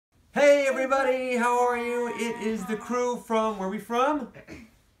Hey everybody, how are you? It is the crew from, where are we from?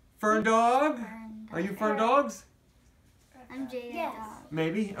 FernDog? Are you FernDogs? I'm Jada Yes. Dog.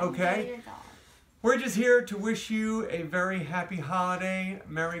 Maybe? Okay. Jada Dog. We're just here to wish you a very happy holiday,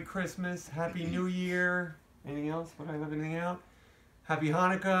 Merry Christmas, Happy New Year. Anything else? Would I leave anything out? Happy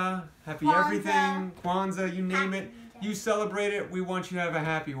Hanukkah, Happy Kwanzaa. Everything, Kwanzaa, you name it. You celebrate it, we want you to have a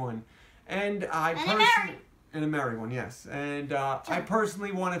happy one. And I personally... And a merry one, yes. And I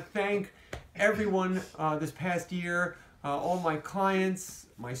personally want to thank everyone this past year, all my clients,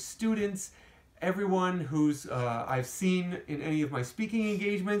 my students, everyone who's I've seen in any of my speaking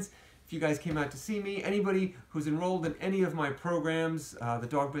engagements. If you guys came out to see me, anybody who's enrolled in any of my programs, the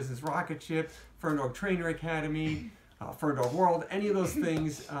Dog Business Rocket Ship, FernDog Trainer Academy, FernDog World, any of those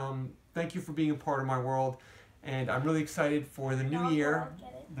things, thank you for being a part of my world. And I'm really excited for the new year.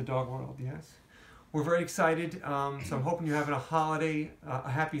 The Dog World, yes. We're very excited, so I'm hoping you're having a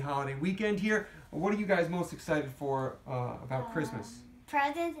happy holiday weekend here. What are you guys most excited for about Christmas?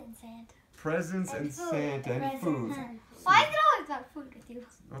 Presents and Santa. Presents and Santa and food. Why is it always about food with you?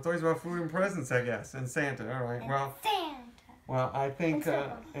 Well, it's always about food and presents, I guess, and Santa. All right. Well, Santa. well, I think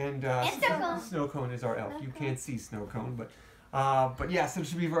And Snow Cone is our elf. You can't see Snow Cone, but yes, it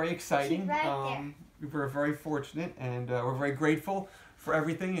should be very exciting. She's right there. We're very fortunate, and we're very grateful for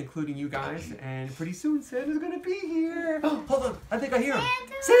everything, including you guys. And pretty soon, Santa's gonna be here. Oh, hold on, I think I hear him.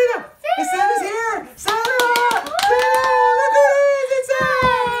 Santa! Hey, Santa's here! Santa! Santa! Look who it is!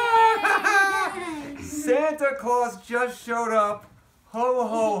 It's Santa Claus just showed up. Ho,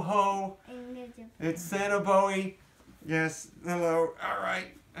 ho, ho. It's Santa Bowie. Yes, hello. All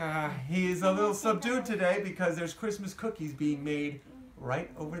right. He is a little subdued today because there's Christmas cookies being made right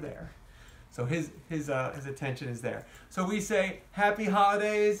over there. So his attention is there. So we say happy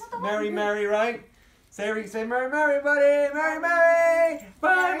holidays, merry, merry, right? Say merry, merry, buddy, merry, merry.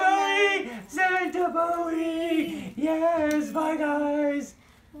 Bye, Bowie, Santa Bowie. Yes, bye, guys.